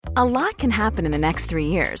A lot can happen in the next 3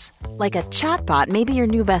 years. Like a chatbot may be your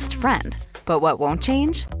new best friend. But what won't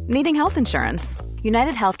change? Needing health insurance.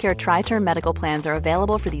 United Healthcare Tri-Term Medical Plans are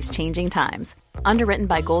available for these changing times. Underwritten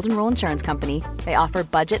by Golden Rule Insurance Company, they offer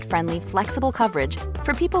budget-friendly, flexible coverage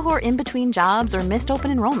for people who are in between jobs or missed open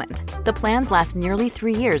enrollment. The plans last nearly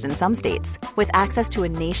 3 years in some states, with access to a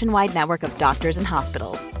nationwide network of doctors and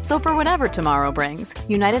hospitals. So for whatever tomorrow brings,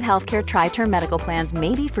 United Healthcare Tri-Term Medical Plans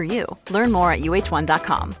may be for you. Learn more at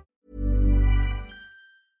uh1.com.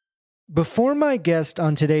 Before my guest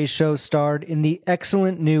on today's show starred in the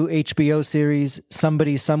excellent new HBO series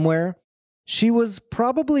Somebody Somewhere, she was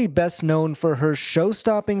probably best known for her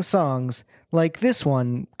show-stopping songs like this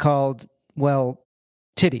one called, well,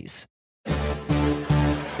 Titties. She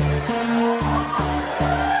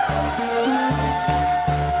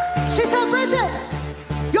said, Bridget,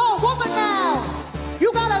 you're a woman now.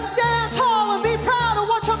 You gotta stand tall and be proud of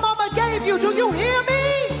what your mama gave you. Do you hear me?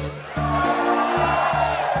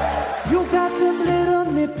 You got them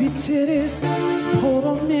little nippy titties. Put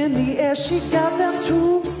them in the air. She got them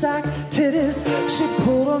tube sock titties. She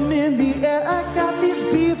put them in the air. I got these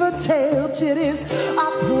beaver tail titties.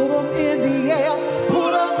 I put them in the air.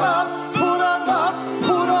 Put them up, put them up,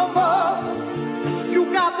 put them up.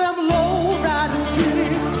 You got them low riding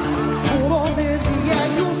titties. Put them in the air.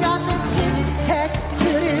 You got them tic-tac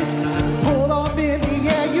titties. Put them in the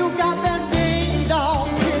air. You got them ding-dong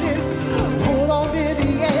titties. Put them in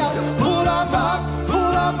the air. Put them up,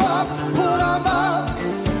 put them up, put them up.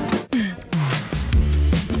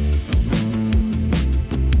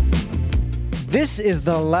 This is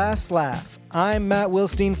The Last Laugh. I'm Matt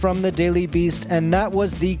Wilstein from The Daily Beast, and that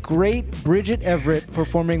was the great Bridget Everett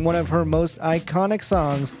performing one of her most iconic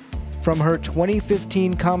songs from her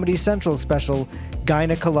 2015 Comedy Central special,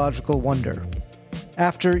 Gynecological Wonder.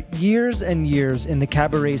 After years and years in the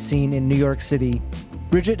cabaret scene in New York City,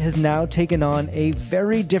 Bridget has now taken on a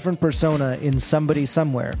very different persona in Somebody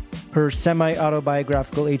Somewhere, her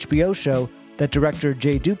semi-autobiographical HBO show that director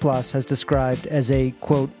Jay Duplass has described as a,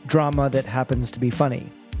 quote, drama that happens to be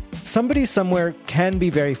funny. Somebody Somewhere can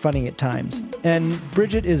be very funny at times, and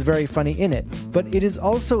Bridget is very funny in it, but it is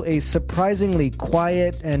also a surprisingly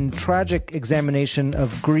quiet and tragic examination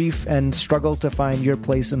of grief and struggle to find your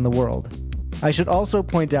place in the world. I should also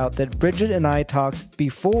point out that Bridget and I talked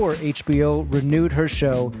before HBO renewed her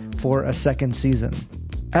show for a second season.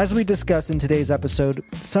 As we discuss in today's episode,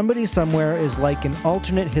 Somebody Somewhere is like an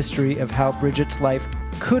alternate history of how Bridget's life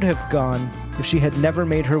could have gone if she had never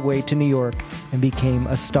made her way to New York and became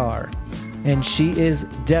a star. And she is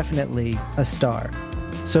definitely a star.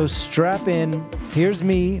 So strap in. Here's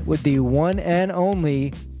me with the one and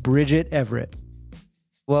only Bridget Everett.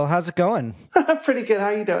 Well, how's it going? Pretty good.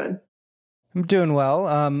 How you doing? I'm doing well.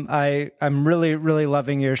 I'm really, really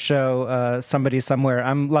loving your show, Somebody Somewhere.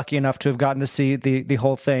 I'm lucky enough to have gotten to see the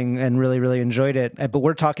whole thing and really, really enjoyed it. But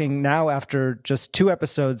we're talking now after just 2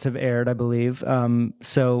 episodes have aired, I believe.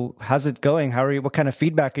 So how's it going? What kind of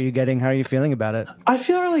feedback are you getting? How are you feeling about it? I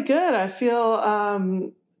feel really good. I feel,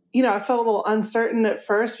 I felt a little uncertain at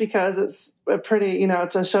first because it's a pretty,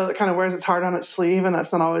 it's a show that kind of wears its heart on its sleeve, and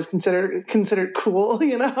that's not always considered cool,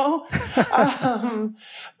 But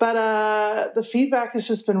the feedback has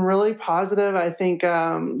just been really positive. I think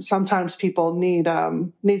sometimes people need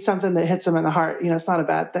something that hits them in the heart. It's not a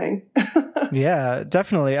bad thing. Yeah,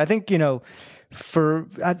 definitely. I think,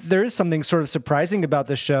 there is something sort of surprising about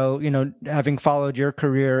the show, having followed your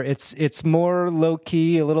career. It's more low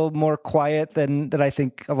key, a little more quiet than I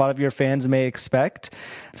think a lot of your fans may expect.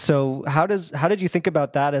 So how did you think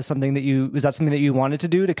about that as something is that something that you wanted to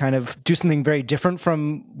do, to kind of do something very different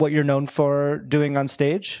from what you're known for doing on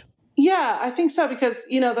stage? Yeah, I think so, because,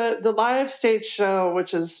 the live stage show,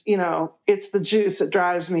 which is, it's the juice that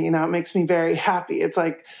drives me, it makes me very happy. It's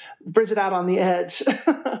like Bridget out on the edge.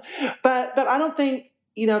 But I don't think,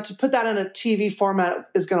 to put that in a TV format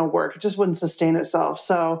is going to work. It just wouldn't sustain itself.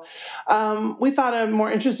 So we thought a more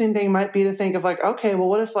interesting thing might be to think of like, okay, well,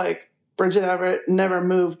 what if like Bridget Everett never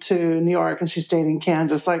moved to New York and she stayed in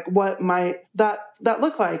Kansas? Like, what might that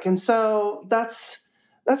look like? And so that's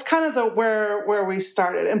kind of where we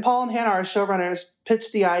started. And Paul and Hannah, our showrunners,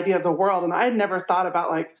 pitched the idea of the world. And I had never thought about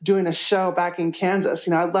like doing a show back in Kansas.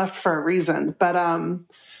 I left for a reason. But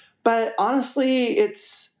honestly,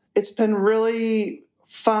 it's been really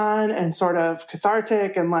fun and sort of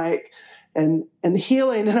cathartic and like, and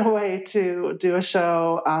healing in a way to do a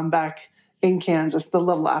show back in Kansas, the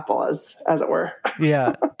Little Apple, as it were.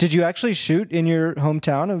 Yeah. Did you actually shoot in your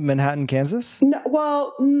hometown of Manhattan, Kansas?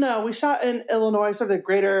 No. We shot in Illinois, sort of the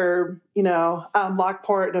greater,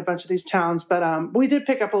 Lockport and a bunch of these towns. But we did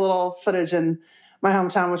pick up a little footage in my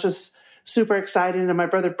hometown, which was super exciting. And my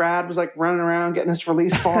brother Brad was like running around getting us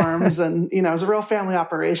release forms. And, it was a real family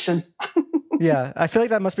operation. Yeah, I feel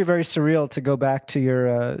like that must be very surreal to go back to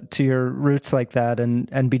your roots like that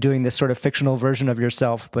and be doing this sort of fictional version of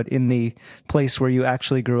yourself, but in the place where you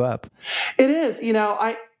actually grew up. It is.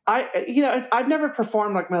 I've never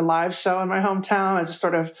performed like my live show in my hometown. I just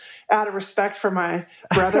sort of, out of respect for my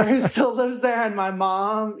brother who still lives there and my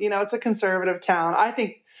mom, it's a conservative town. I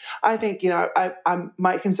think, I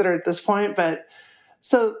might consider it at this point, but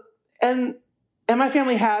so, and my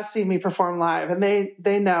family has seen me perform live and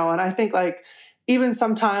they know. And I think like, even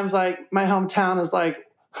sometimes like my hometown is like,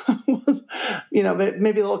 was,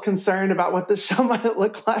 maybe a little concerned about what this show might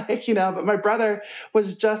look like, but my brother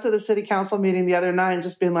was just at the city council meeting the other night and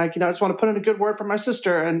just being like, I just want to put in a good word for my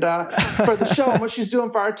sister and for the show and what she's doing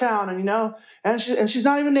for our town. And, and she's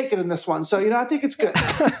not even naked in this one. So, I think it's good.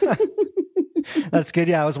 That's good.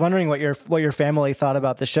 Yeah. I was wondering what your family thought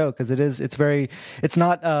about the show. Cause it's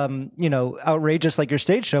not, outrageous like your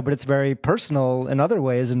stage show, but it's very personal in other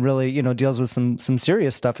ways and really, deals with some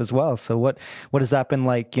serious stuff as well. So what has that been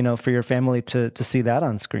like, for your family to see that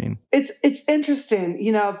on screen? It's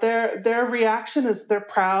interesting. Their reaction is they're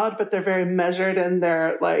proud, but they're very measured and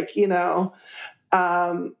they're like, my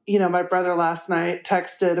brother last night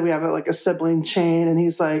texted, we have a sibling chain and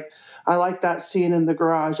he's like, I like that scene in the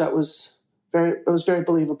garage. It was very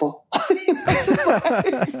believable.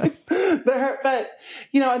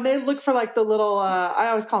 And they look for like the little, I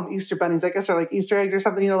always call them Easter bunnies, I guess, or like Easter eggs or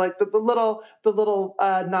something, like the little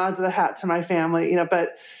nods of the hat to my family,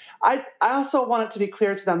 but I also want it to be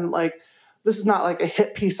clear to them, like, this is not like a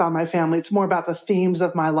hit piece on my family. It's more about the themes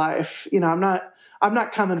of my life. I'm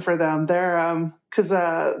not coming for them. They're, cause,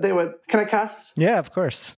 they would, can I cuss? Yeah, of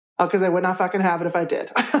course. Oh, cause they would not fucking have it if I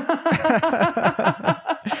did.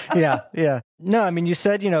 Yeah. No, I mean, you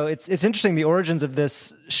said, it's interesting, the origins of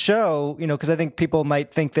this show, because I think people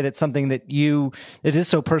might think that it's something that it is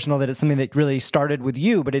so personal that it's something that really started with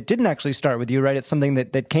you, but it didn't actually start with you, right? It's something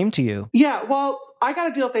that came to you. Yeah. Well, I got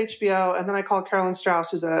a deal with HBO and then I called Carolyn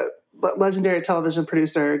Strauss, who's a legendary television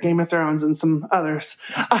producer, Game of Thrones and some others.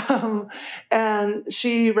 And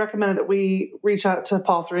she recommended that we reach out to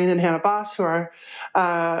Paul Thureen and Hannah Boss, who are,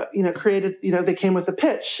 created, they came with the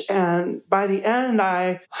pitch. And by the end,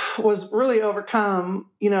 I was really overcome.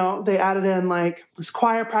 They added in like this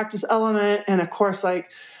choir practice element and of course, like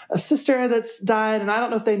a sister that's died. And I don't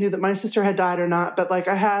know if they knew that my sister had died or not, but like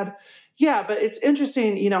but it's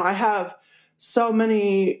interesting. I have so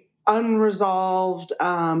many unresolved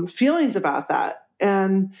feelings about that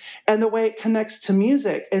and the way it connects to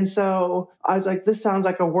music. And so I was like, this sounds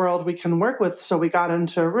like a world we can work with. So we got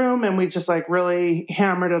into a room and we just like really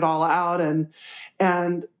hammered it all out. And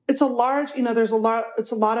it's a large,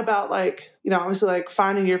 it's a lot about like, obviously like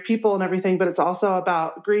finding your people and everything, but it's also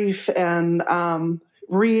about grief and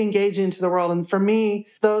re-engaging into the world. And for me,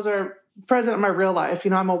 those are present in my real life.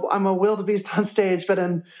 I'm a wildebeest on stage, but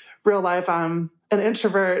in real life, I'm an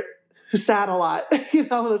introvert who sat a lot, which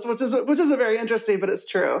is a very interesting, but it's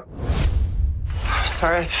true.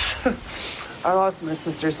 Sorry, I lost my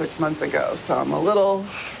sister 6 months ago, so I'm a little.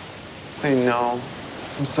 I know.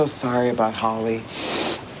 I'm so sorry about Holly.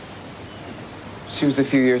 She was a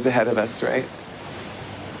few years ahead of us, right?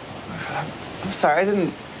 I'm sorry, I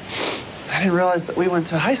didn't realize that we went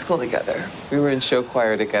to high school together. We were in show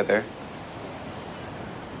choir together.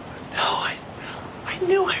 No, I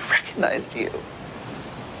knew I recognized you.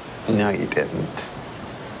 No, you didn't.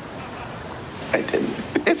 I didn't.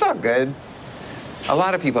 It's all good. A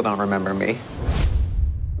lot of people don't remember me.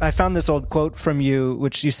 I found this old quote from you,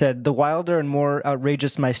 which you said, the wilder and more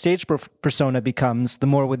outrageous my stage persona becomes, the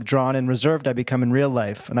more withdrawn and reserved I become in real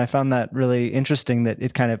life. And I found that really interesting that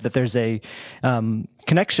that there's a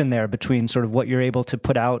connection there between sort of what you're able to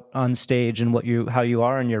put out on stage and how you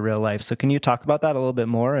are in your real life. So can you talk about that a little bit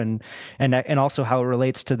more and also how it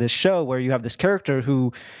relates to this show where you have this character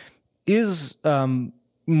who is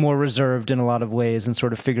more reserved in a lot of ways and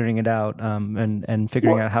sort of figuring it out and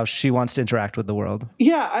figuring out how she wants to interact with the world.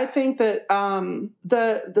 Yeah, I think that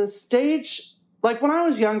the stage, like when I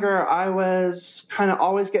was younger, I was kind of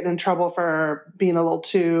always getting in trouble for being a little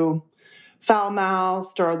too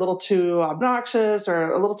foul-mouthed or a little too obnoxious or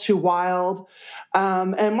a little too wild.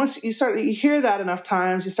 And once you hear that enough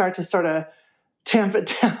times, you start to sort of tamp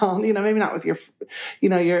it down, maybe not with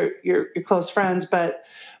your close friends, but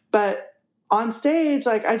on stage,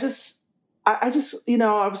 like I was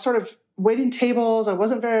sort of waiting tables. I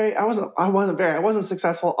wasn't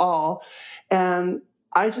successful at all. And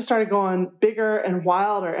I just started going bigger and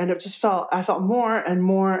wilder. And I felt more and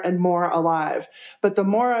more and more alive. But the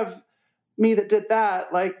more of me that did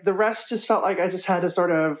that, like the rest just felt like I just had to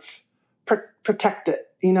sort of protect it,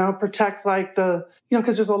 protect like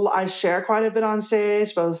because I share quite a bit on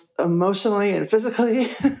stage, both emotionally and physically,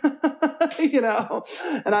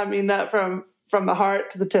 and I mean that from the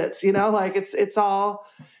heart to the tits, like it's all,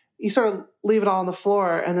 you sort of leave it all on the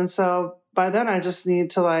floor. And then, so by then I just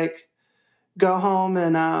need to like go home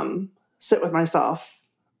and sit with myself.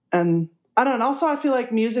 And I don't know. Also, I feel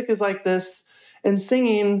like music is like this, and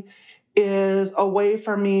singing is a way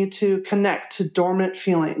for me to connect to dormant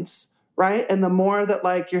feelings, right? And the more that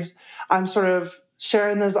like I'm sort of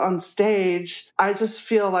sharing those on stage, I just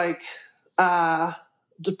feel like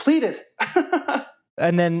depleted.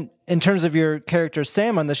 And then in terms of your character,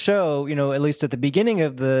 Sam, on the show, at least at the beginning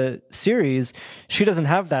of the series, she doesn't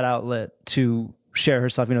have that outlet to share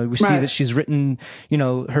herself. We see that she's written,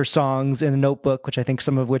 her songs in a notebook, which I think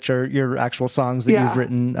some of which are your actual songs that you've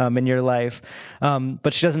written in your life.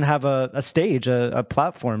 But she doesn't have a stage, a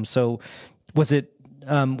platform. So what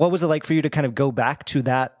was it like for you to kind of go back to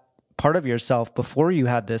that part of yourself before you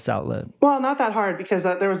had this outlet? Well, not that hard, because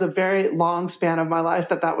there was a very long span of my life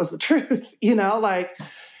that was the truth,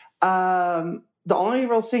 the only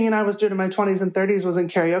real singing I was doing in my 20s and 30s was in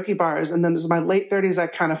karaoke bars. And then it was my late 30s, I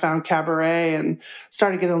kind of found cabaret and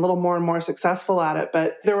started getting a little more and more successful at it.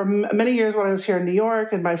 But there were many years when I was here in New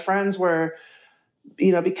York and my friends were,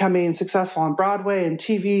 becoming successful on Broadway and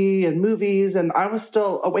TV and movies. And I was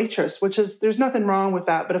still a waitress, there's nothing wrong with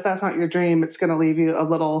that. But if that's not your dream, it's going to leave you a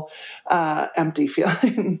little empty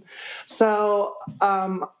feeling. So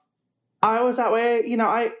I was that way,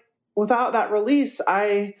 without that release,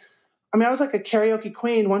 I was like a karaoke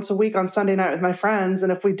queen once a week on Sunday night with my friends.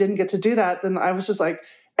 And if we didn't get to do that, then I was just like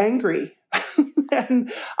angry.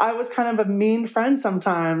 And I was kind of a mean friend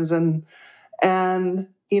sometimes and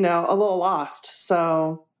a little lost.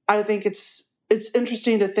 So I think it's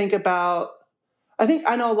interesting to think about.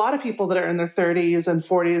 I know a lot of people that are in their 30s and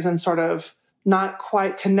 40s and sort of not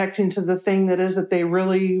quite connecting to the thing that is that they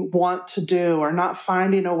really want to do, or not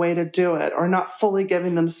finding a way to do it, or not fully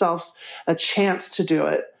giving themselves a chance to do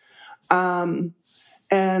it.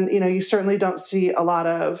 You certainly don't see a lot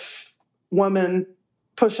of women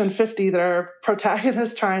pushing 50 that are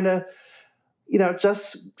protagonists trying to,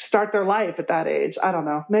 just start their life at that age. I don't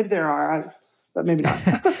know. Maybe there are, but maybe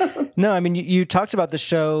not. No, you talked about the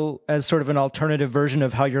show as sort of an alternative version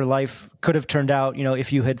of how your life could have turned out,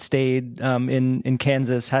 if you had stayed in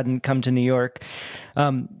Kansas, hadn't come to New York.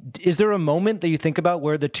 Is there a moment that you think about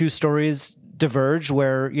where the two stories diverge,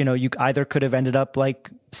 where, you either could have ended up like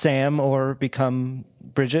Sam or become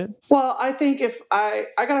Bridget? Well, I think if I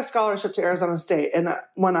got a scholarship to Arizona State, and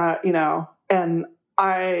when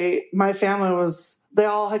my family they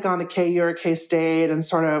all had gone to KU or K-State and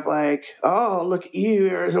sort of like, oh, look at you,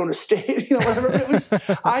 Arizona State, whatever. It was,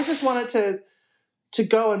 I just wanted to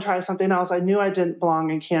go and try something else. I knew I didn't belong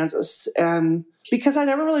in Kansas, and because I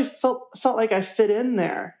never really felt like I fit in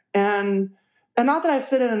there. And not that I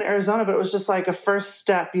fit in Arizona, but it was just like a first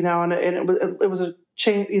step, and it was a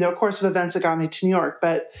change, course of events that got me to New York.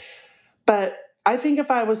 But I think if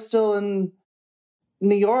I was still in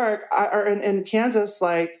New York or in Kansas,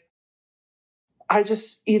 like I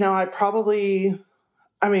just, I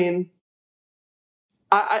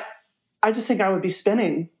just think I would be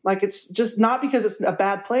spinning. Like, it's just not because it's a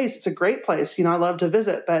bad place. It's a great place. I love to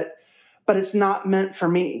visit, but it's not meant for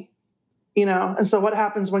me. And so what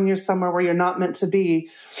happens when you're somewhere where you're not meant to be?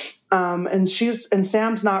 And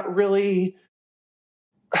Sam's not really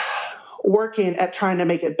working at trying to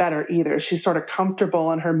make it better either. She's sort of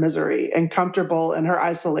comfortable in her misery and comfortable in her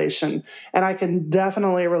isolation. And I can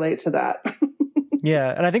definitely relate to that.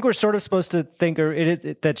 Yeah. And I think we're sort of supposed to think, or it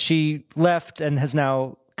is that she left and has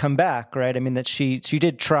now come back, right? That she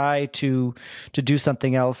did try to do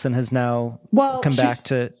something else and has now come back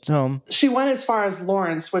to home. She went as far as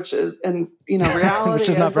Lawrence, which is in reality which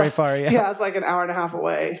is not very far. Yeah, it's like an hour and a half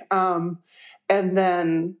away. And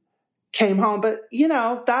then came home, but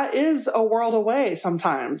that is a world away.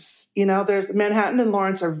 Sometimes there's Manhattan and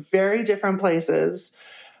Lawrence are very different places.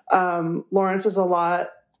 Lawrence is a lot,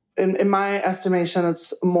 in my estimation,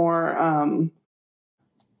 it's more.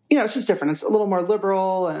 It's just different. It's a little more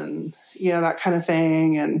liberal and, that kind of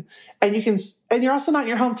thing. And you're also not in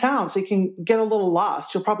your hometown, so you can get a little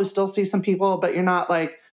lost. You'll probably still see some people, but you're not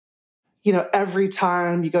like, every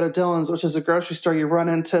time you go to Dillon's, which is a grocery store, you run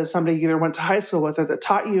into somebody you either went to high school with or that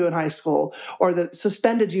taught you in high school or that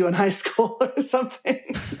suspended you in high school or something.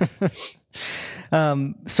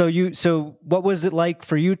 So what was it like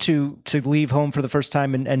for you to leave home for the first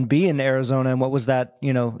time and be in Arizona? And what was that,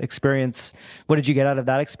 experience? What did you get out of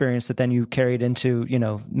that experience that then you carried into,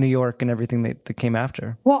 New York and everything that came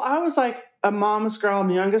after? Well, I was like a mom's girl. I'm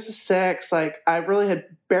the youngest of 6. Like, I really had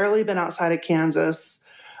barely been outside of Kansas.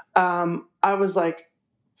 I was like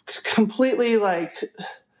completely like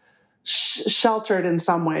sheltered in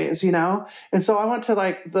some ways, And so I went to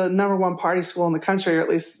like the number one party school in the country, or at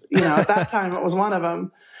least, at that time it was one of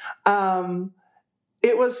them.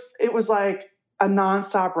 It was like a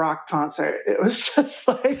nonstop rock concert. It was just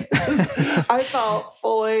like, I felt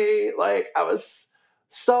fully like I was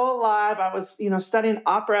so alive. I was, studying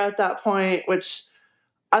opera at that point, which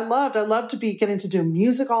I loved. I loved to be getting to do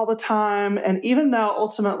music all the time. And even though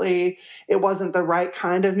ultimately it wasn't the right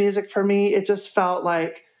kind of music for me, it just felt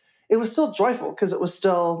like it was still joyful because it was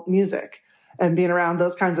still music and being around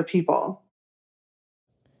those kinds of people.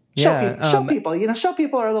 Yeah, show people, show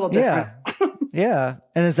people are a little different. Yeah.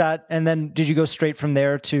 And then did you go straight from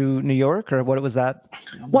there to New York, or what was that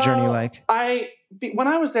journey like? When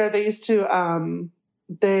I was there, they used to,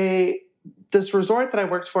 this resort that I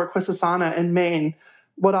worked for, Quisisana in Maine,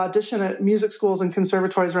 would audition at music schools and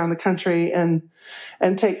conservatories around the country and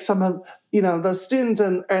take some of, those students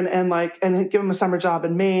and give them a summer job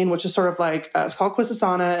in Maine, which is sort of like, it's called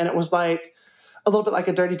Quisisana. And it was like a little bit like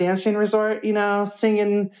a Dirty Dancing resort,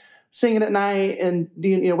 singing at night and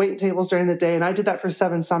waiting tables during the day. And I did that for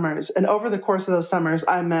 7 summers. And over the course of those summers,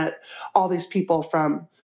 I met all these people from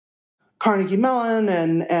Carnegie Mellon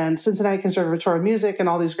and Cincinnati Conservatory of Music and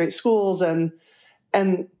all these great schools. And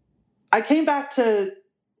I came back to,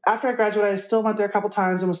 after I graduated, I still went there a couple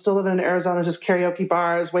times and was still living in Arizona, just karaoke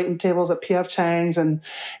bars, waiting tables at P.F. Chang's and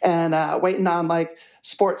waiting on like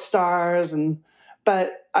sports stars.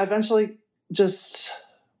 But I eventually just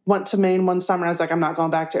went to Maine one summer. I was like, I'm not going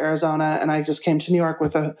back to Arizona. And I just came to New York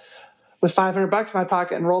with $500 in my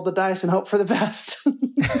pocket and rolled the dice and hoped for the best.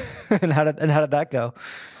 And how did that go?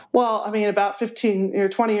 Well, I mean, about 15 or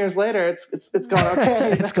 20 years later, it's going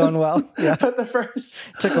okay. It's going well. Yeah. But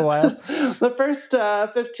took a while. The first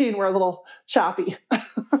 15 were a little choppy.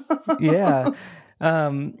 Yeah.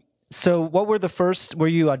 So what were were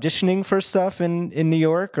you auditioning for stuff in New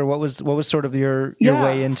York, or what was sort of your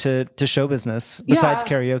way into show business besides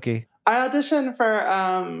karaoke? I auditioned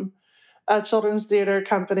for a children's theater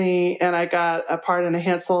company, and I got a part in a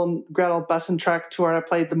Hansel and Gretel bus and truck tour. I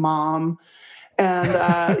played the mom. And,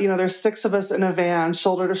 there's 6 of us in a van,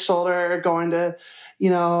 shoulder to shoulder, going to,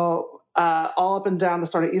 all up and down the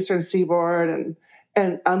sort of Eastern Seaboard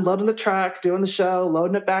and unloading the truck, doing the show,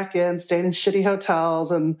 loading it back in, staying in shitty hotels.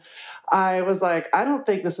 And I was like, I don't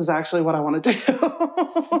think this is actually what I want to do.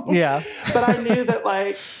 Yeah. But I knew that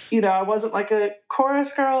I wasn't like a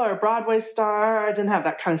chorus girl or a Broadway star. I didn't have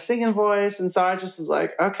that kind of singing voice. And so I just was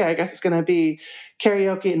like, okay, I guess it's going to be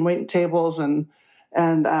karaoke and waiting tables and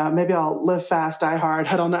maybe I'll live fast, die hard.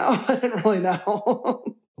 I don't know. I didn't really know.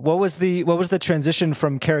 What was the transition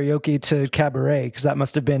from karaoke to cabaret? Because that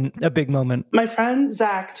must have been a big moment. My friend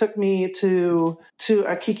Zach took me to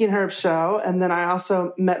a Kiki and Herb show, and then I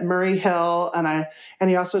also met Murray Hill, and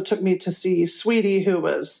he also took me to see Sweetie,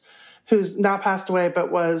 who's now passed away, but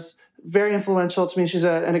was very influential to me. She's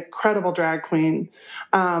an incredible drag queen.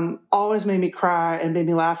 Always made me cry and made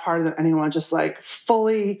me laugh harder than anyone. Just like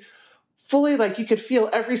fully, like you could feel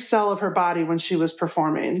every cell of her body when she was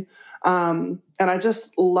performing. And I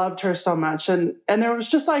just loved her so much. And there was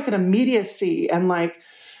just like an immediacy and like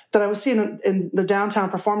that I was seeing in the downtown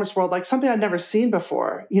performance world, like something I'd never seen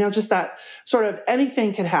before, just that sort of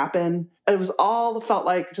anything could happen. It was all felt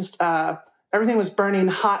like just, everything was burning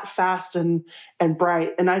hot, fast, and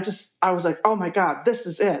bright. And I was like, oh my God, this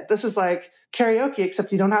is it. This is like karaoke,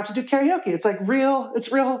 except you don't have to do karaoke. It's like real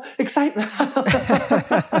excitement.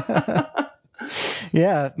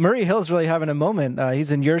 Yeah, Murray Hill's really having a moment.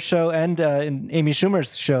 He's in your show and in Amy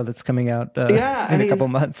Schumer's show that's coming out in a couple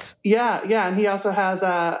months. Yeah, and he also has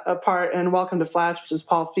a part in Welcome to Flatch, which is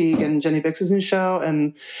Paul Feig and Jenny Bix's new show,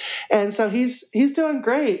 and so he's doing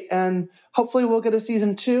great, and hopefully we'll get a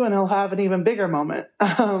season 2 and he'll have an even bigger moment.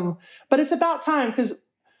 But it's about time because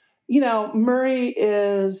Murray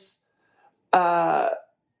is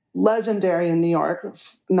legendary in New York,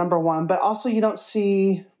 number one, but also you don't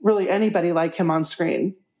see really anybody like him on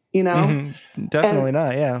screen, Mm-hmm. Definitely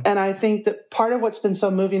not, yeah. And I think that part of what's been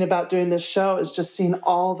so moving about doing this show is just seeing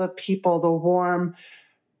all the people, the warm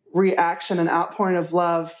reaction and outpouring of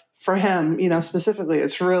love for him, specifically.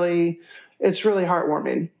 It's really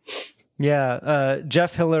heartwarming. Yeah,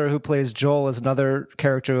 Jeff Hiller, who plays Joel, is another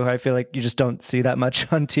character who I feel like you just don't see that much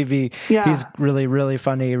on TV. Yeah. He's really, really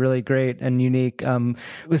funny, really great and unique.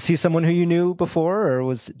 Was he someone who you knew before, or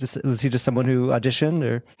was he just someone who auditioned?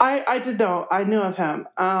 Or I did know. I knew of him,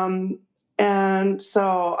 and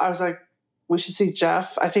so I was like, we should see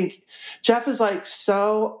Jeff. I think Jeff is like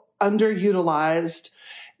so underutilized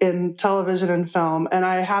in television and film. And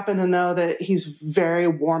I happen to know that he's very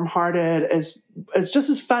warm-hearted, is just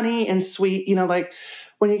as funny and sweet, like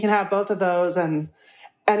when you can have both of those. And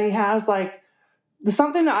he has like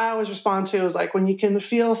something that I always respond to is like when you can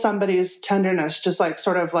feel somebody's tenderness, just like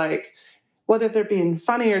sort of like whether they're being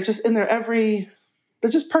funny or just in their that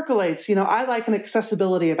just percolates. I like an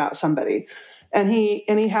accessibility about somebody, and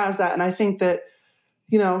he has that. And I think that,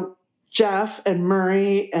 Jeff and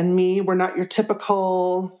Murray and me, we're not your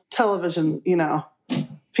typical television,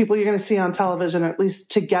 people you're going to see on television, at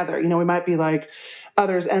least together. We might be like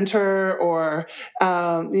Others Enter or,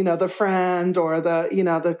 the friend or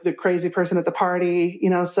the crazy person at the party,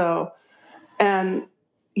 so, and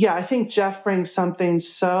yeah, I think Jeff brings something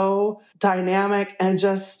so dynamic and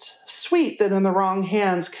just sweet that in the wrong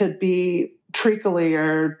hands could be treacly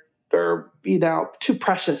or too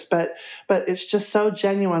precious, but it's just so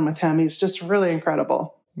genuine with him. He's just really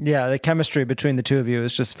incredible. Yeah, the chemistry between the two of you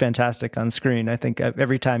is just fantastic on screen. I think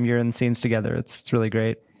every time you're in scenes together, it's really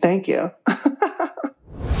great. Thank you.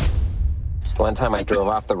 One time I drove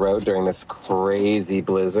off the road during this crazy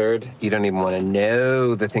blizzard. You don't even want to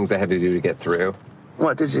know the things I had to do to get through.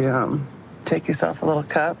 What, did you take yourself a little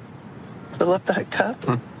cup? Fill up that cup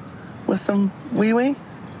with some wee-wee?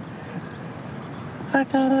 I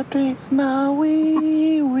gotta drink my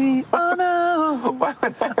wee-wee. Oh, no. Why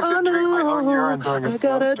would I have to drink my own urine during a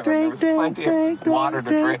snowstorm? There was plenty of water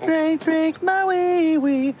to drink. Drink my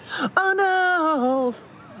wee-wee. Oh, no.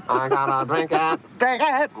 I gotta drink it. Drink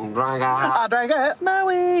it. Drink it. I drink it. My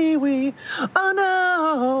wee-wee.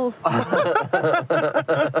 Oh, no.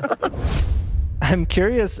 I'm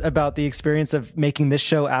curious about the experience of making this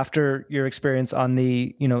show after your experience on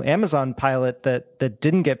the, Amazon pilot that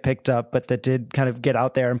didn't get picked up, but that did kind of get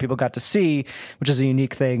out there and people got to see, which is a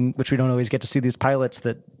unique thing, which we don't always get to see these pilots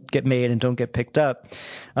that get made and don't get picked up.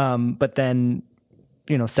 But then,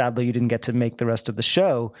 sadly, you didn't get to make the rest of the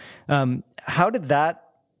show. How did that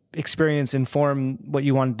experience inform what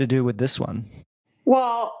you wanted to do with this one?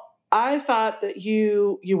 Well, I thought that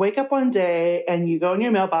you wake up one day and you go in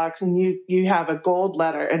your mailbox and you have a gold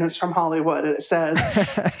letter and it's from Hollywood and it says,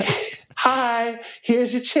 hi,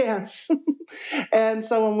 here's your chance. And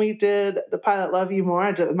so when we did the pilot Love You More,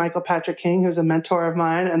 I did it with Michael Patrick King, who's a mentor of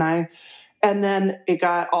mine. And then it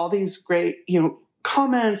got all these great,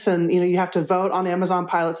 comments and, you have to vote on Amazon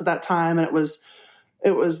pilots at that time. And it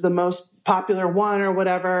was the most popular one or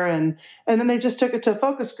whatever. And then they just took it to a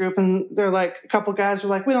focus group and they're like, a couple guys were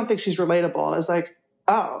like, we don't think she's relatable. And I was like,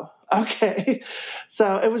 oh, okay.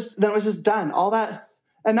 So it was just done, all that.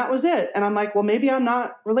 And that was it. And I'm like, well, maybe I'm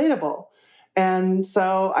not relatable. And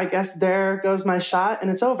so I guess there goes my shot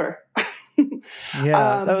and it's over.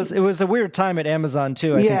 Yeah, it was a weird time at Amazon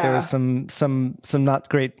too. I think there was some not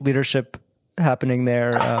great leadership happening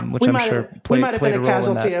there, which I'm sure played a role in that. We might have been a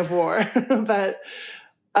casualty of war, but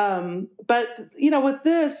with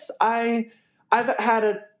this, I've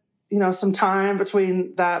had some time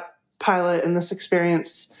between that pilot and this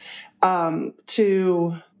experience,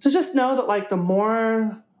 to just know that like the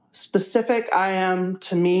more specific I am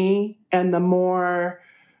to me and the more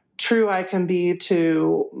true I can be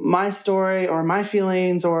to my story or my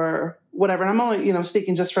feelings or whatever. And I'm only,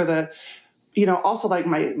 speaking just for the, also like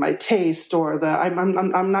my taste or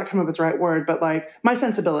I'm not coming up with the right word, but like my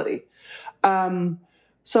sensibility.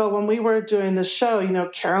 So when we were doing this show,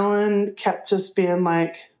 Carolyn kept just being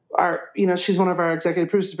like she's one of our executive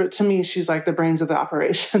producers, but to me, she's like the brains of the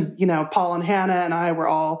operation. Paul and Hannah and I were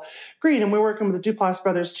all green and we're working with the Duplass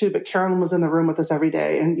brothers too, but Carolyn was in the room with us every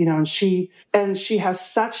day. And, and she has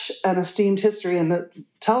such an esteemed history in the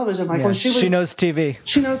television. Like when she knows TV.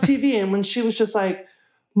 She knows TV. And when she was just like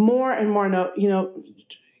more and more,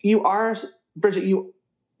 you are, Bridget,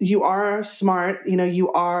 you are smart,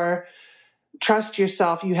 you are, trust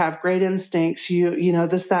yourself, you have great instincts, you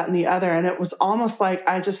this, that, and the other. And it was almost like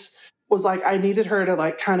I just was like, I needed her to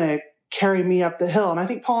like kind of carry me up the hill. And I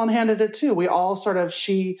think Paul and Hannah did too. We all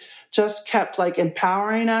she just kept like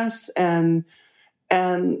empowering us. And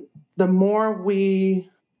the more we,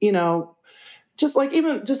 just like,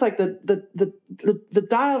 even just like the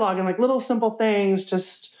dialogue and like little simple things,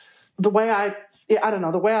 just the way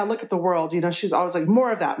the way I look at the world, she's always like,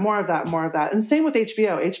 more of that, more of that, more of that. And same with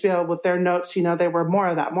HBO with their notes, they were more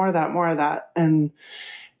of that, more of that, more of that. And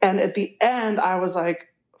at the end I was like,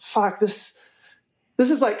 fuck, this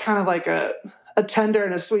is like kind of like a tender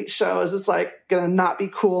and a sweet show. Is this like going to not be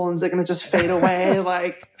cool? And is it going to just fade away?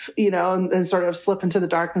 like, and sort of slip into the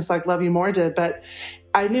darkness like Love You More did. But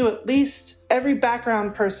I knew at least every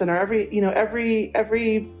background person or every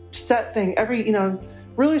set thing,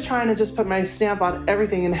 really trying to just put my stamp on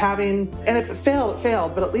everything and if it failed, it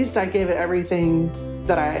failed. But at least I gave it everything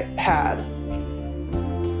that I had.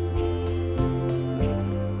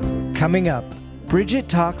 Coming up, Bridget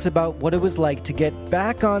talks about what it was like to get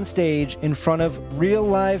back on stage in front of real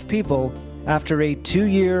live people after a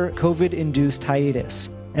 2-year COVID-induced hiatus.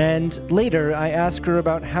 And later, I ask her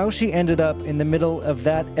about how she ended up in the middle of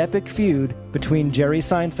that epic feud between Jerry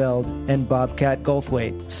Seinfeld and Bobcat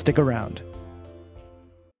Goldthwait. Stick around.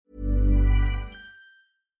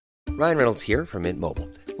 Ryan Reynolds here from Mint Mobile.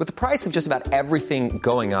 With the price of just about everything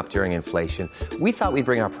going up during inflation, we thought we'd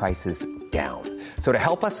bring our prices down. So to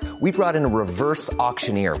help us, we brought in a reverse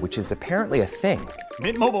auctioneer, which is apparently a thing.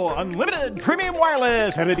 Mint Mobile Unlimited Premium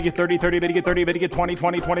Wireless. How to get 30, 30, bit to get 30, bit to get 20,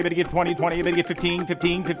 20, 20, bit to get 20, 20, bit to get 15,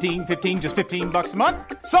 15, 15, 15, just $15 a month?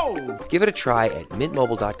 Sold! Give it a try at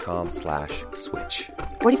mintmobile.com/switch.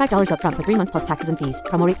 $45 up front for 3 months plus taxes and fees.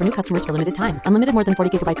 Promo rate for new customers for limited time. Unlimited more than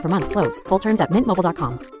 40 gigabytes per month. Slows full terms at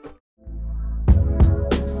mintmobile.com.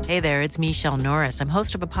 Hey there, it's Michelle Norris. I'm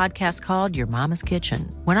host of a podcast called Your Mama's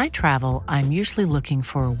Kitchen. When I travel, I'm usually looking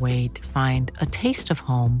for a way to find a taste of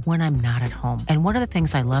home when I'm not at home. And one of the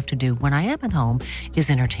things I love to do when I am at home is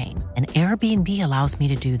entertain. And Airbnb allows me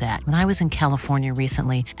to do that. When I was in California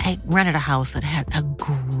recently, I rented a house that had a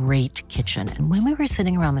great kitchen. And when we were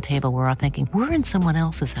sitting around the table, we were all thinking, we're in someone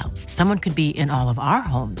else's house. Someone could be in all of our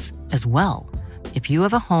homes as well. If you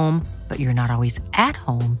have a home, but you're not always at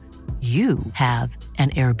home, you have an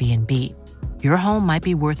Airbnb. Your home might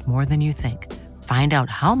be worth more than you think. Find out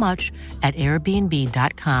how much at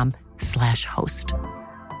airbnb.com/host.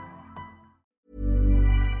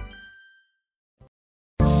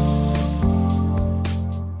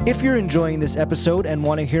 If you're enjoying this episode and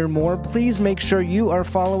want to hear more, please make sure you are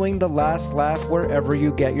following The Last Laugh wherever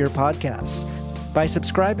you get your podcasts. By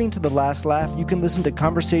subscribing to The Last Laugh, you can listen to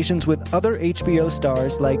conversations with other HBO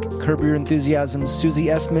stars like Curb Your Enthusiasm's Susie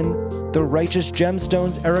Essman, The Righteous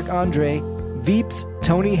Gemstones' Eric Andre, Veeps,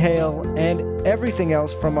 Tony Hale, and everything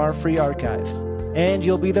else from our free archive. And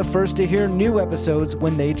you'll be the first to hear new episodes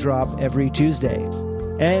when they drop every Tuesday.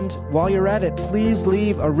 And while you're at it, please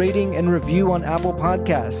leave a rating and review on Apple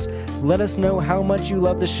Podcasts. Let us know how much you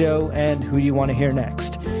love the show and who you want to hear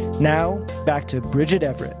next. Now, back to Bridget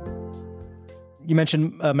Everett. You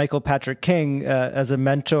mentioned Michael Patrick King as a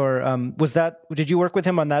mentor. Did you work with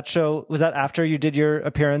him on that show? Was that after you did your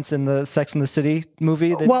appearance in the Sex and the City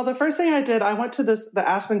movie? Well, the first thing I did, I went to the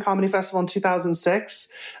Aspen Comedy Festival in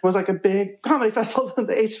 2006. It was like a big comedy festival that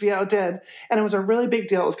the HBO did. And it was a really big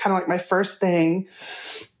deal. It was kind of like my first thing.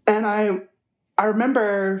 And I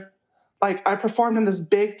remember, like, I performed in this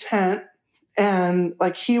big tent and,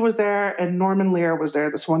 like, he was there and Norman Lear was there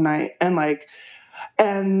this one night.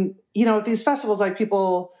 And you know, at these festivals, like,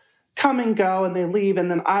 people come and go and they leave. And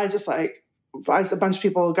then a bunch of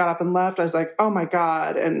people got up and left. I was like, oh my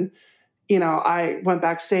God. And, you know, I went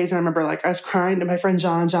backstage and I remember, like, I was crying to my friend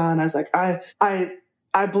John. I was like,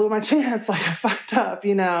 I blew my chance. Like, I fucked up,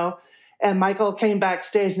 you know? And Michael came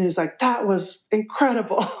backstage and he was like, that was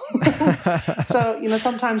incredible. So, you know,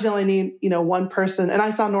 sometimes you only need, you know, one person. And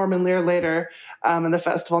I saw Norman Lear later in the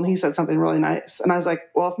festival and he said something really nice. And I was like,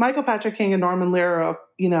 well, if Michael Patrick King and Norman Lear,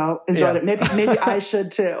 you know, enjoyed it, maybe I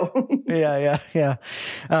should too. Yeah.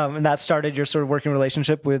 And that started your sort of working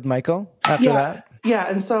relationship with Michael after that? Yeah.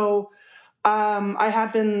 And so I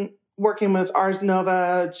had been working with Ars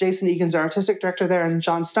Nova. Jason Egan's the artistic director there, and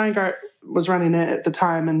John Steingart was running it at the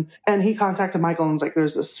time. And he contacted Michael and was like,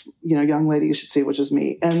 there's this, you know, young lady you should see, which is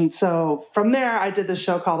me. And so from there, I did this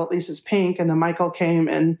show called At Least It's Pink. And then Michael came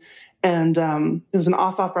and it was an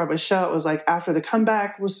off-Broadway show. It was like after the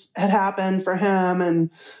comeback had happened for him.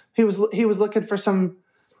 And he was looking for something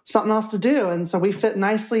else to do. And so we fit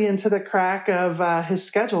nicely into the crack of his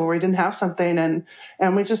schedule where he didn't have something. And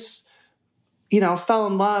we just, you know, fell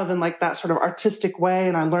in love in, like, that sort of artistic way.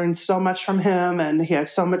 And I learned so much from him and he had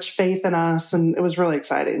so much faith in us. And it was really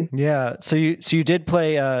exciting. Yeah. So you did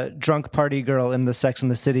play a drunk party girl in the Sex and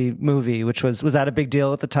the City movie, which was that a big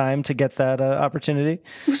deal at the time to get that opportunity?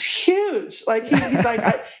 It was huge. Like he's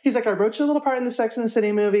like, I wrote you a little part in the Sex and the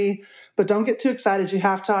City movie, but don't get too excited. You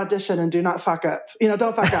have to audition and do not fuck up. You know,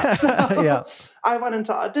 don't fuck up. So yeah. I went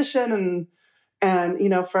into audition and, you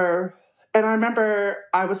know, and I remember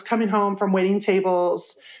I was coming home from waiting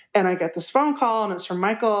tables and I get this phone call and it's from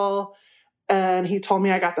Michael and he told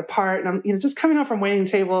me I got the part. And I'm, you know, just coming home from waiting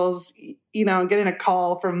tables, you know, and getting a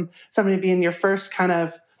call from somebody being your first kind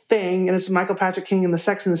of thing. And it's Michael Patrick King in the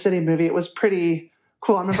Sex and the City movie. It was pretty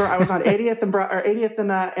cool. I remember I was on 80th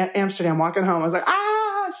in Amsterdam walking home. I was like,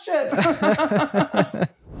 shit.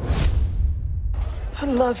 I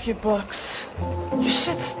love your books. Your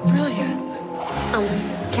shit's brilliant.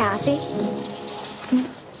 Kathy?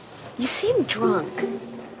 You seem drunk.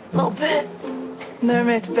 A little bit. Never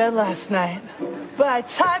made it to bed last night, but I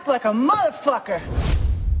type like a motherfucker.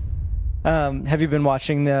 Have you been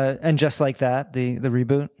watching And Just Like That, the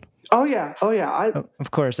reboot? Oh yeah.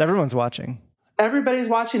 Of course, everyone's watching. Everybody's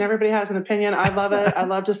watching. Everybody has an opinion. I love it. I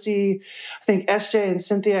love to see, I think, SJ and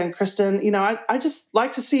Cynthia and Kristen. You know, I just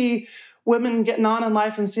like to see women getting on in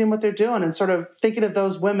life and seeing what they're doing, and sort of thinking of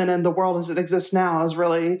those women and the world as it exists now is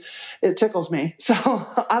really, it tickles me. So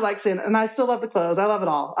I like seeing it. And I still love the clothes. I love it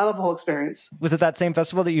all. I love the whole experience. Was it that same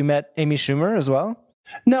festival that you met Amy Schumer as well?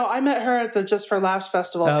 No, I met her at the Just for Laughs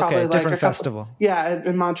festival. Okay, probably like different festival. Yeah,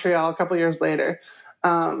 in Montreal a couple years later.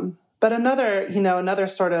 But another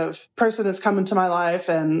sort of person that's come into my life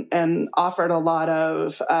and offered a lot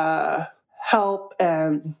of help,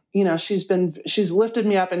 and she's lifted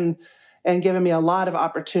me up and given me a lot of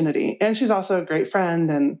opportunity. And she's also a great friend,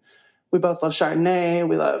 and we both love Chardonnay.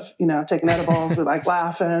 We love taking edibles. We like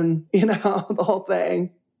laughing. The whole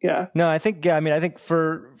thing. Yeah. No, I think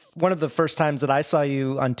for one of the first times that I saw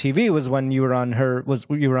you on TV was when you were on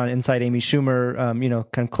Inside Amy Schumer,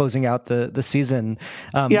 kind of closing out the season.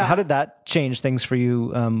 How did that change things for you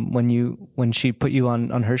when she put you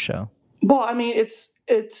on her show? Well, I mean,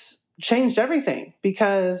 it's changed everything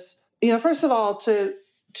because, first of all, to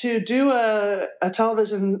do a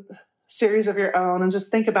television series of your own and just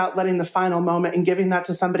think about letting the final moment and giving that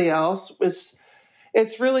to somebody else,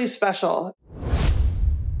 it's really special.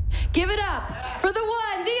 Give it up for the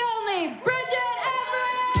one, the only, Bridget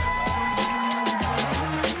Everett!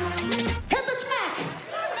 Hit the track!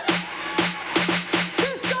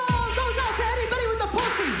 This song goes out to anybody with a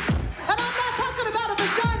pussy. And I'm not talking about a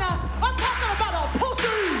vagina, I'm talking about a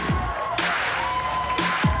pussy!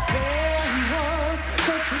 There he was,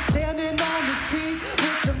 just standing on the street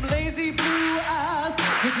with them lazy blue eyes.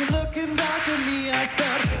 Was he looking back at me? I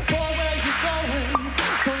said, boy, where you going?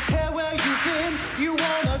 Don't care where you've been, you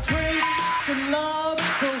wanna drink and love,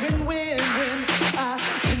 so win. I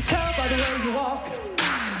can tell by the way you walk,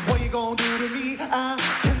 what you gonna do to me. I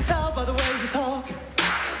can tell by the way you talk,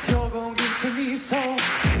 you're gonna give to me. So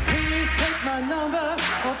please take my number,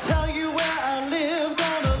 I'll tell you where I live.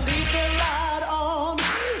 Gonna leave the light on,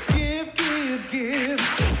 give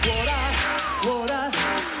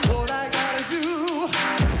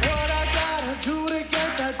what I gotta do to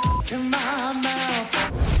get that in my mouth.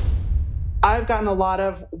 I've gotten a lot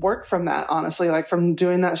of work from that, honestly, like from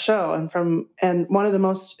doing that show. And one of the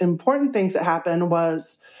most important things that happened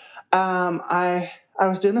was I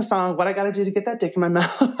was doing the song, What I Gotta Do to Get That Dick in My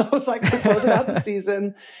Mouth. I was like closing out the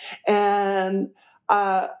season. And,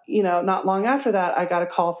 not long after that, I got a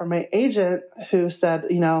call from my agent who said,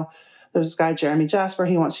 there's this guy, Jeremy Jasper,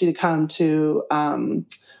 he wants you to come to the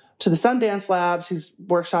Sundance Labs. He's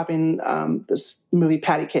workshopping this movie,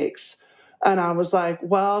 Patty Cakes. And I was like,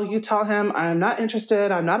 well, you tell him I'm not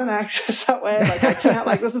interested. I'm not an actress that way. Like, I can't,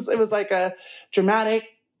 it was like a dramatic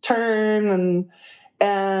turn.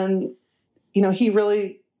 And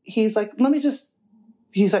he's like,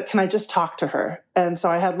 can I just talk to her? And so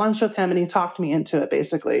I had lunch with him and he talked me into it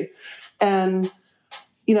basically. And,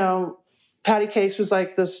 Patty Cakes was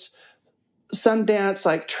like this Sundance,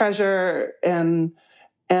 like treasure. And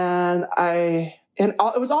it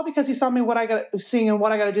was all because he saw me singing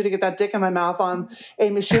What I Gotta Do to Get That Dick in My Mouth on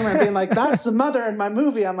Amy Schumer and being like, that's the mother in my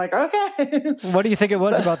movie. I'm like, okay. What do you think it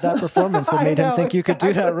was about that performance that made him think you could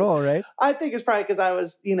do that role, right? I think it's probably because I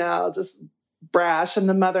was, just brash, and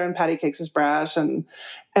the mother in Patty Cakes is brash. And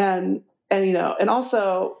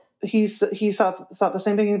also he thought the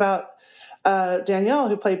same thing about Danielle,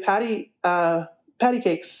 who played Patty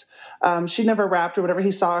Cakes. She never rapped or whatever.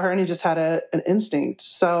 He saw her and he just had an instinct.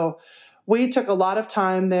 So we took a lot of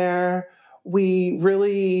time there. We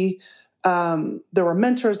really, there were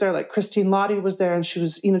mentors there, like Christine Lottie was there, and she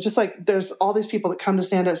was, just like there's all these people that come to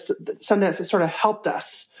Sundance that sort of helped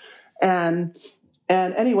us. And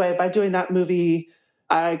anyway, by doing that movie,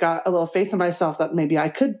 I got a little faith in myself that maybe I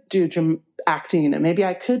could do acting and maybe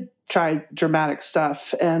I could try dramatic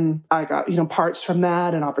stuff. And I got, parts from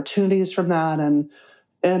that and opportunities from that. And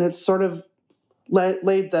it's sort of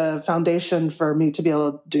laid the foundation for me to be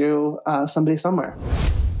able to do Somebody Somewhere.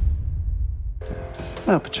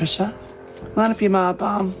 Well, Patricia, line up your mob.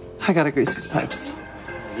 I gotta grease these pipes.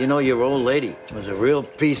 Your old lady was a real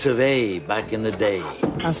piece of A back in the day.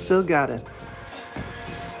 I still got it.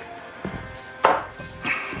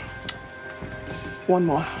 One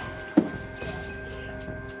more.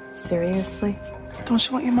 Seriously? Don't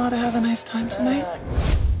you want your ma to have a nice time tonight?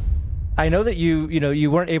 I know that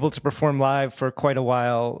you weren't able to perform live for quite a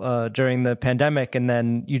while during the pandemic, and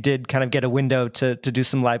then you did kind of get a window to do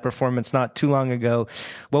some live performance not too long ago.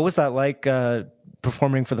 What was that like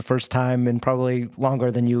performing for the first time and probably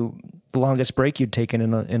longer than you the longest break you'd taken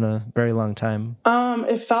in a very long time?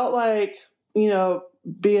 It felt like,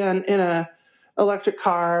 being in a electric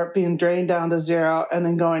car, being drained down to zero, and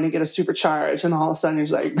then going to get a supercharge, and all of a sudden you're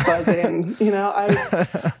just like buzzing.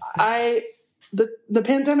 The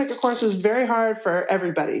pandemic, of course, was very hard for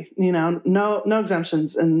everybody. No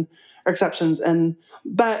exemptions or exceptions,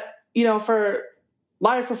 but for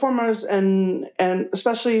live performers and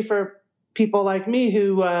especially for people like me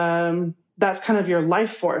who that's kind of your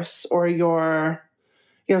life force, or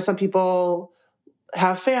some people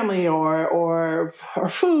have family or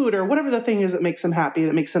food or whatever the thing is that makes them happy,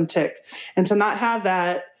 that makes them tick. And to not have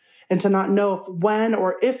that and to not know when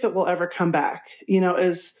or if it will ever come back,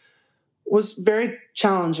 was very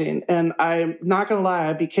challenging. And I'm not going to lie,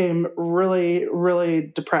 I became really, really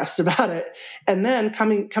depressed about it. And then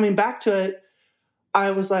coming back to it,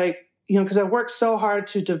 I was like, because I worked so hard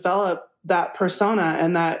to develop that persona,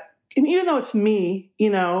 and even though it's me,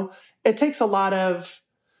 it takes a lot of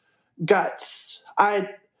guts.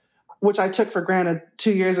 Which I took for granted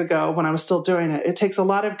 2 years ago when I was still doing it. It takes a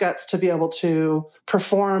lot of guts to be able to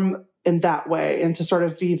perform in that way and to sort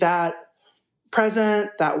of be that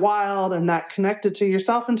present, that wild, and that connected to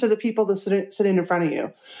yourself and to the people that sitting in front of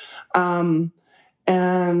you.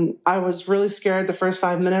 And I was really scared the first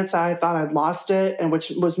 5 minutes. I thought I'd lost it, and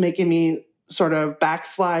which was making me sort of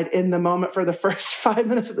backslide in the moment for the first 5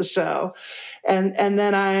 minutes of the show. And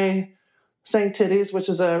then I sang Titties, which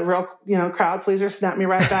is a real, crowd pleaser, snapped me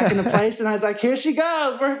right back into place. And I was like, here she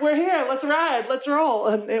goes. We're here. Let's ride. Let's roll.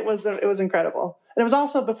 And it was incredible. And it was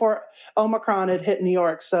also before Omicron had hit New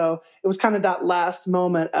York. So it was kind of that last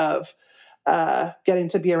moment of getting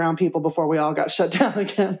to be around people before we all got shut down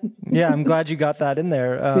again. Yeah, I'm glad you got that in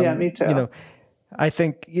there. Yeah, me too. I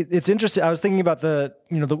think it's interesting. I was thinking about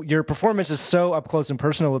your performance is so up close and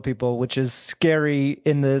personal with people, which is scary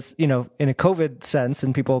in this, in a COVID sense.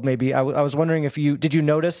 And people maybe, I was wondering did you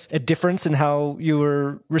notice a difference in how you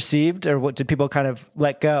were received, or what did people kind of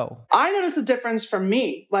let go? I noticed a difference for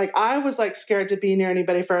me. Like, I was scared to be near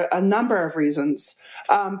anybody for a number of reasons.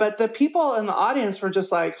 But the people in the audience were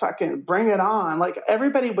just like, fucking bring it on. Like,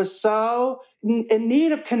 everybody was so in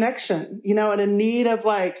need of connection, and in need of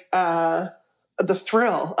the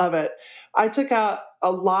thrill of it. I took out a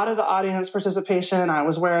lot of the audience participation. I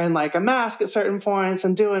was wearing a mask at certain points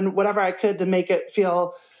and doing whatever I could to make it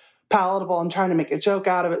feel palatable and trying to make a joke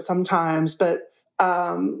out of it sometimes. But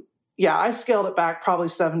I scaled it back probably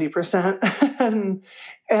 70%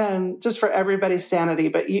 and just for everybody's sanity.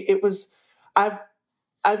 But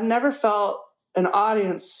I've never felt an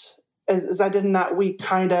audience as I did in that week,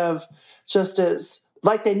 kind of just as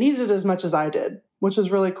like they needed it as much as I did, which was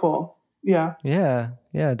really cool. Yeah.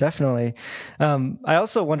 Yeah, definitely. I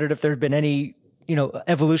also wondered if there had been any,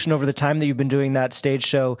 evolution over the time that you've been doing that stage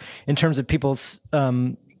show in terms of people's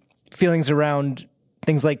feelings around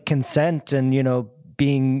things like consent and,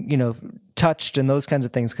 being, touched and those kinds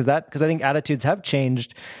of things. Because I think attitudes have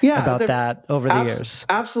changed about that over the years.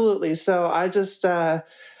 Absolutely. So I just,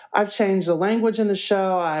 I've changed the language in the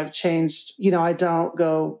show. I've changed, I don't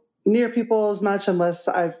go near people as much unless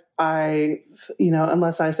unless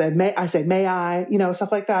I say, may I,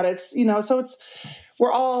 stuff like that. It's, so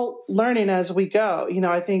we're all learning as we go.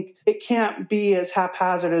 I think it can't be as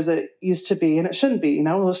haphazard as it used to be, and it shouldn't be,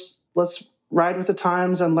 let's ride with the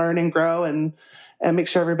times and learn and grow and make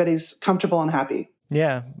sure everybody's comfortable and happy.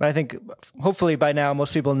 Yeah. I think hopefully by now,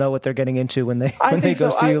 most people know what they're getting into when they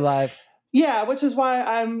go see you live. Yeah. Which is why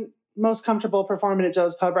I'm most comfortable performing at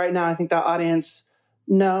Joe's Pub right now. I think that audience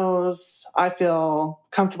knows I feel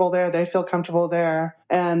comfortable there. They feel comfortable there.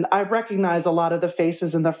 And I recognize a lot of the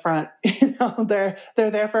faces in the front, they're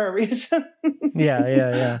there for a reason.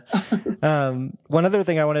 Yeah. One other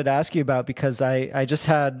thing I wanted to ask you about, because I just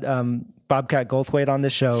had Bobcat Goldthwait on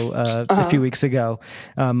this show a few weeks ago,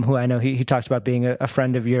 who I know he talked about being a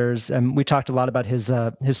friend of yours. And we talked a lot about his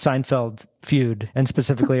Seinfeld feud, and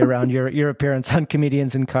specifically around your appearance on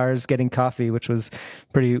Comedians in Cars Getting Coffee, which was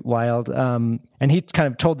pretty wild. And he kind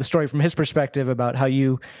of told the story from his perspective about how you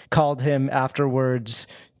called him afterwards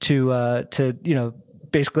to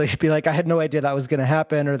basically be like, I had no idea that was going to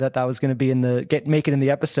happen, or that was going to be make it in the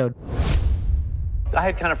episode. I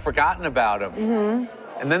had kind of forgotten about him. Mm-hmm.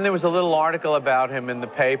 And then there was a little article about him in the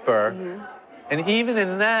paper. Mm-hmm. And even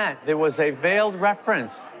in that, there was a veiled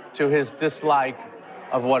reference to his dislike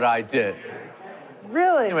of what I did.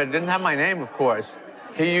 Really? It didn't have my name, of course.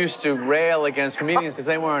 He used to rail against comedians because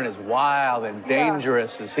they weren't as wild and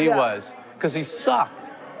dangerous as he was, because he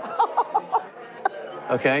sucked.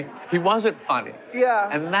 Okay? He wasn't funny. Yeah.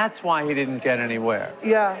 And that's why he didn't get anywhere.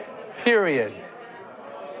 Yeah. Period.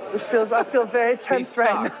 I feel very tense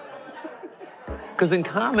right now. Because in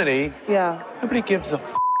comedy, nobody gives a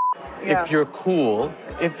if you're cool,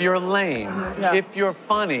 if you're lame, if you're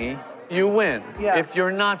funny, you win. If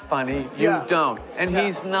you're not funny, you don't. And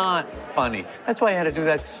he's not funny. That's why I had to do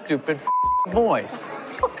that stupid voice.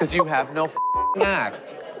 Because you have no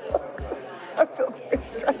act. I feel very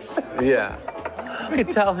stressed. Yeah. You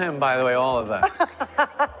could tell him, by the way, all of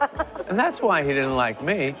that. And that's why he didn't like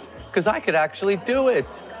me, because I could actually do it.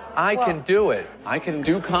 I can do it. I can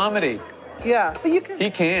do comedy. Yeah, but you can. He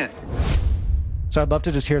can't. So I'd love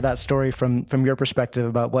to just hear that story from your perspective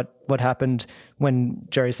about what happened when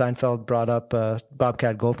Jerry Seinfeld brought up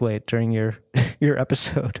Bobcat Goldthwait during your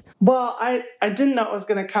episode. Well, I didn't know it was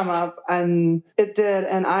going to come up, and it did.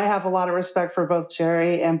 And I have a lot of respect for both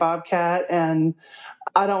Jerry and Bobcat, and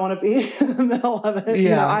I don't want to be in the middle of it.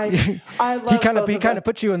 Yeah, I love he kind of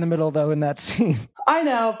put you in the middle though in that scene. I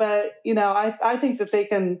know, but I think that they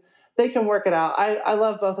can work it out. I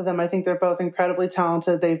love both of them. I think they're both incredibly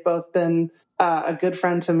talented. They've both been a good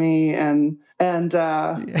friend to me, and you don't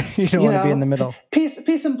want to be in the middle.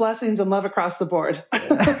 Peace and blessings and love across the board.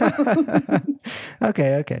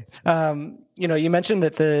 Okay. You mentioned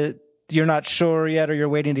that you're not sure yet, or you're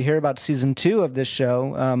waiting to hear about season 2 of this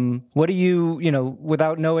show. What do you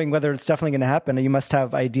without knowing whether it's definitely going to happen, you must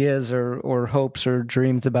have ideas or hopes or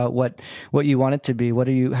dreams about what you want it to be.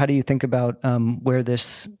 How do you think about where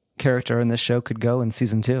this character in this show could go in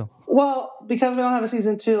season 2? Well, because we don't have a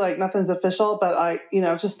season 2, like nothing's official, but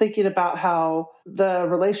just thinking about how the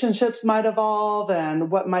relationships might evolve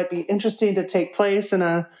and what might be interesting to take place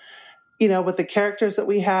in with the characters that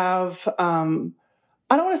we have.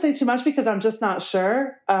 I don't want to say too much because I'm just not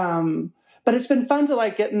sure. But it's been fun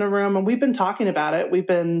to get in a room, and we've been talking about it. We've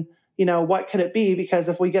been, what could it be? Because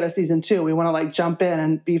if we get a season 2, we want to jump in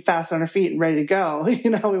and be fast on our feet and ready to go.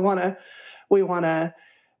 We want to,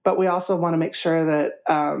 but we also want to make sure that,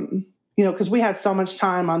 because we had so much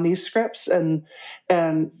time on these scripts and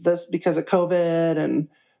this because of COVID, and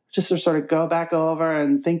just to sort of go back over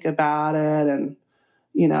and think about it. And,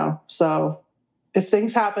 so if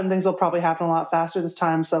things happen, things will probably happen a lot faster this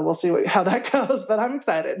time. So we'll see how that goes, but I'm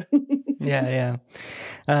excited. Yeah.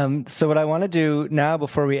 So what I want to do now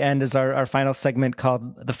before we end is our final segment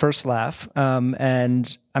called The First Laugh.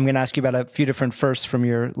 And I'm going to ask you about a few different firsts from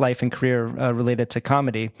your life and career related to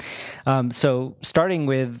comedy. So starting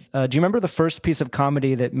with, do you remember the first piece of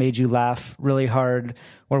comedy that made you laugh really hard,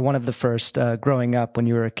 or one of the first growing up when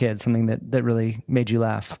you were a kid, something that really made you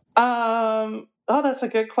laugh? Oh, that's a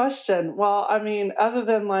good question. Well, I mean, other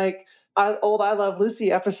than I Love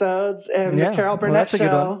Lucy episodes and the Carol Burnett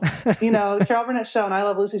show, the Carol Burnett show and I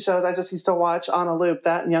Love Lucy shows, I just used to watch on a loop,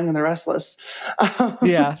 that and Young and the Restless. So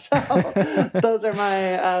those are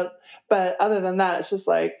my, but other than that, it's just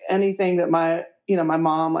anything that my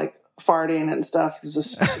mom, farting and stuff, is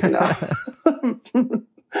just,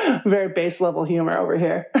 very base level humor over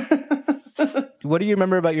here. What do you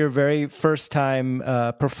remember about your very first time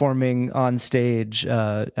performing on stage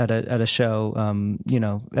at a show?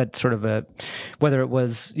 At sort of whether it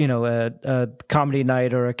was a comedy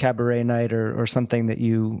night or a cabaret night or something that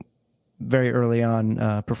you very early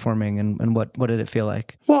on performing, and what did it feel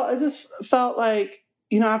like? Well, it just felt like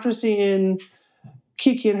after seeing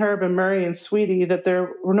Kiki and Herb and Murray and Sweetie, that there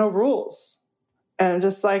were no rules, and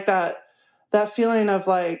just that feeling of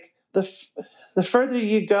the further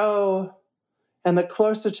you go and the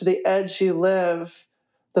closer to the edge you live,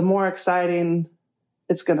 the more exciting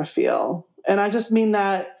it's going to feel. And I just mean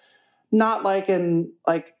that not being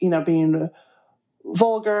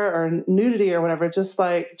vulgar or nudity or whatever,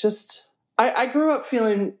 I grew up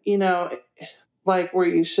feeling, where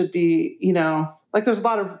you should be, there's a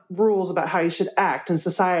lot of rules about how you should act in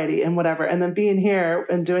society and whatever. And then being here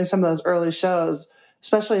and doing some of those early shows,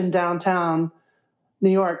 especially in downtown New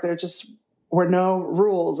York, there just were no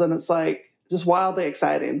rules. And it's just wildly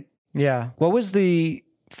exciting. Yeah. What was the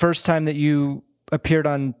first time that you appeared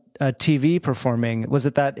on TV performing? Was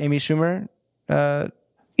it that Amy Schumer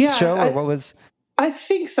show, or what was? I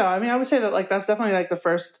think so. I mean, I would say that that's definitely the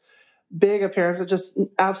first big appearance. Just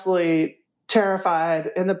absolutely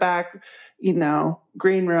terrified in the back,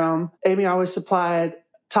 green room. Amy always supplied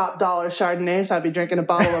top dollar Chardonnay, so I'd be drinking a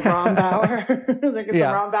bottle of Rombauer, drinking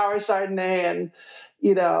some Rombauer Chardonnay,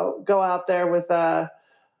 and go out there with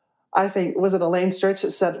I think, was it Elaine Stritch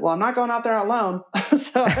that said, well, I'm not going out there alone.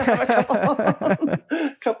 So I have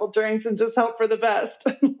a couple drinks and just hope for the best.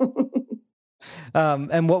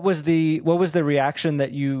 And what was the reaction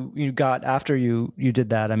that you got after you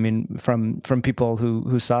did that? I mean, from people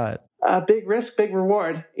who saw it. Big risk, big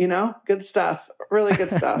reward, good stuff, really good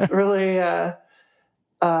stuff. Really,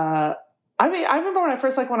 I remember when I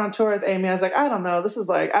first went on tour with Amy, I was I don't know, this is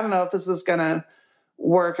I don't know if this is going to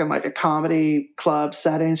work in like a comedy club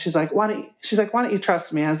setting. She's like, why don't you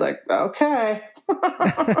trust me? I was like, okay.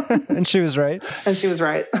 And she was right. And she was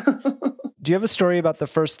right. Do you have a story about the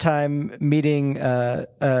first time meeting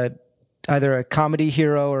either a comedy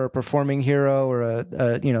hero or a performing hero or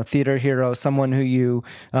a theater hero, someone who you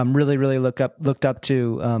really, really looked up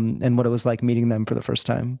to, and what it was like meeting them for the first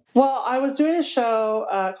time? Well, I was doing a show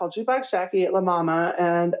called Jukebox Jackie at La Mama,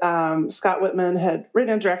 and Scott Whitman had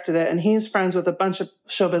written and directed it, and he's friends with a bunch of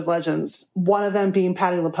showbiz legends, one of them being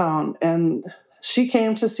Patti LuPone. And she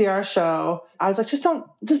came to see our show. I was like, just don't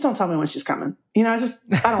tell me when she's coming. I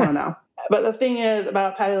don't want to know. But the thing is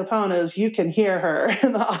about Patti LuPone is you can hear her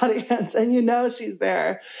in the audience and she's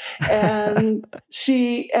there. And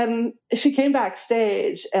she came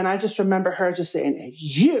backstage, and I just remember her just saying,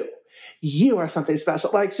 you are something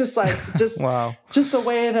special. Wow. Just the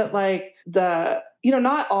way that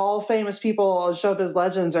not all famous people, showbiz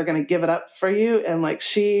legends are going to give it up for you. And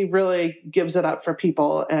she really gives it up for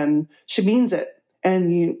people, and she means it.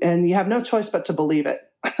 And you have no choice but to believe it.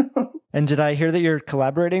 And did I hear that you're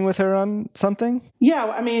collaborating with her on something? Yeah,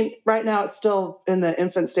 I mean, right now it's still in the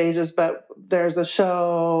infant stages, but there's a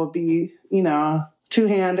show,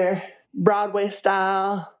 two-hander, Broadway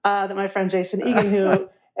style, that my friend Jason Egan, who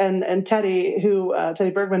and Teddy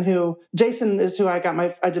Bergman, who Jason is who I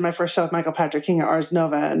did my first show with Michael Patrick King at Ars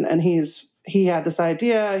Nova, and he had this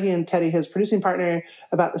idea, he and Teddy, his producing partner,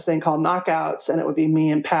 about this thing called Knockouts, and it would be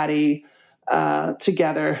me and Patty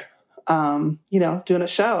together. Doing a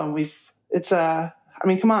show,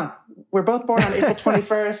 and come on, we're both born on April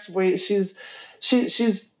 21st.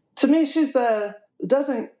 She's to me,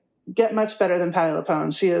 doesn't get much better than Patti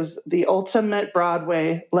LuPone. She is the ultimate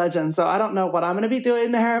Broadway legend. So I don't know what I'm going to be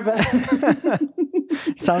doing there, but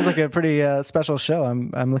sounds like a pretty special show.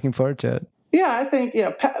 I'm looking forward to it. Yeah, I think,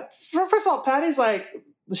 first of all, Patty's like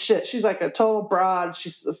the shit. She's like a total broad.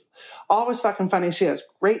 She's always fucking funny. She has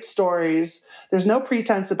great stories. There's no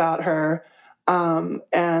pretense about her.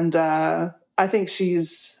 And I think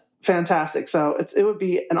she's fantastic. So it would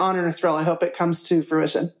be an honor and a thrill. I hope it comes to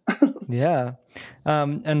fruition. Yeah.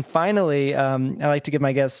 And finally, I like to give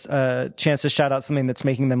my guests a chance to shout out something that's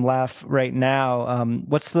making them laugh right now.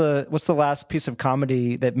 What's the last piece of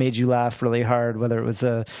comedy that made you laugh really hard, whether it was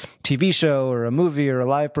a TV show or a movie or a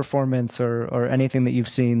live performance or anything that you've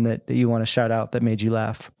seen that you want to shout out that made you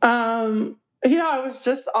laugh? I was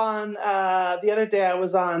just on, the other day I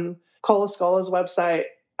was on Cole Escola's website.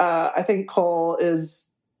 I think Cole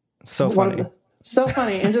is so funny. So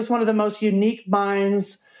funny, and just one of the most unique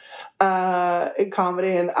minds in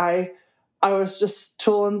comedy. And I was just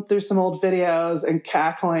tooling through some old videos and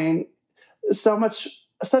cackling.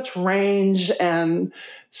 Such range, and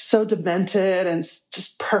so demented, and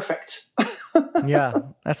just perfect. Yeah,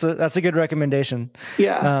 that's a good recommendation.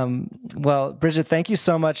 Yeah. Well, Bridget, thank you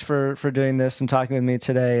so much for doing this and talking with me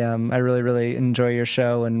today. I really, really enjoy your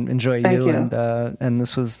show and enjoy you. And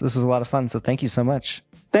this was a lot of fun. So thank you so much.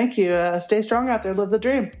 Thank you. Stay strong out there. Live the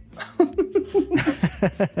dream.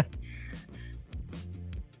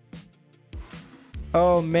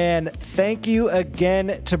 Oh, man. Thank you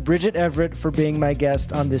again to Bridget Everett for being my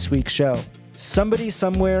guest on this week's show. Somebody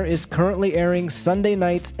Somewhere is currently airing Sunday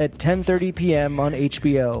nights at 10:30 p.m. on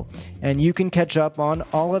HBO, and you can catch up on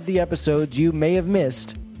all of the episodes you may have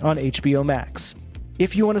missed on HBO Max.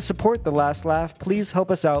 If you want to support The Last Laugh, please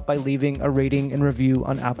help us out by leaving a rating and review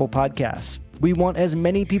on Apple Podcasts. We want as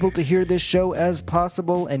many people to hear this show as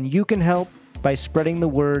possible, and you can help by spreading the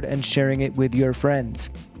word and sharing it with your friends.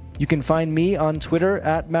 You can find me on Twitter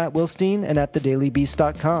at Matt Wilstein and at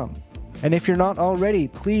thedailybeast.com. And if you're not already,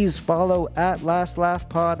 please follow at Last Laugh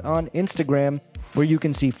Pod on Instagram, where you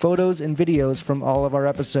can see photos and videos from all of our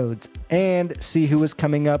episodes and see who is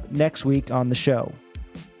coming up next week on the show.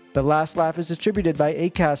 The Last Laugh is distributed by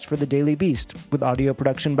Acast for The Daily Beast, with audio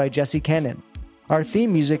production by Jesse Cannon. Our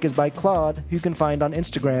theme music is by Claude, who you can find on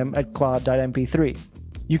Instagram at claude.mp3.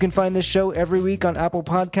 You can find this show every week on Apple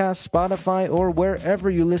Podcasts, Spotify, or wherever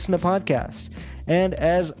you listen to podcasts. And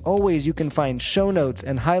as always, you can find show notes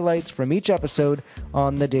and highlights from each episode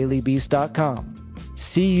on thedailybeast.com.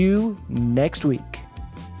 See you next week.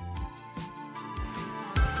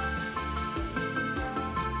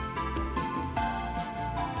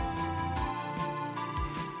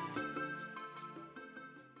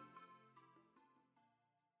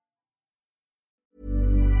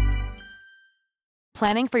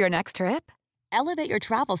 Planning for your next trip? Elevate your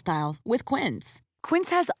travel style with Quince. Quince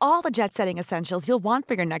has all the jet-setting essentials you'll want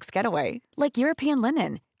for your next getaway, like European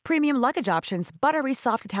linen, premium luggage options, buttery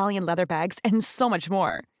soft Italian leather bags, and so much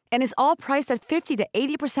more. And is all priced at 50 to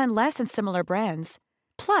 80% less than similar brands.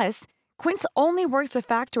 Plus, Quince only works with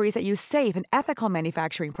factories that use safe and ethical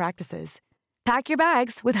manufacturing practices. Pack your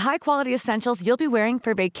bags with high-quality essentials you'll be wearing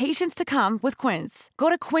for vacations to come with Quince. Go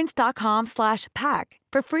to quince.com/pack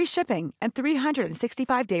for free shipping and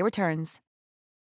 365-day returns.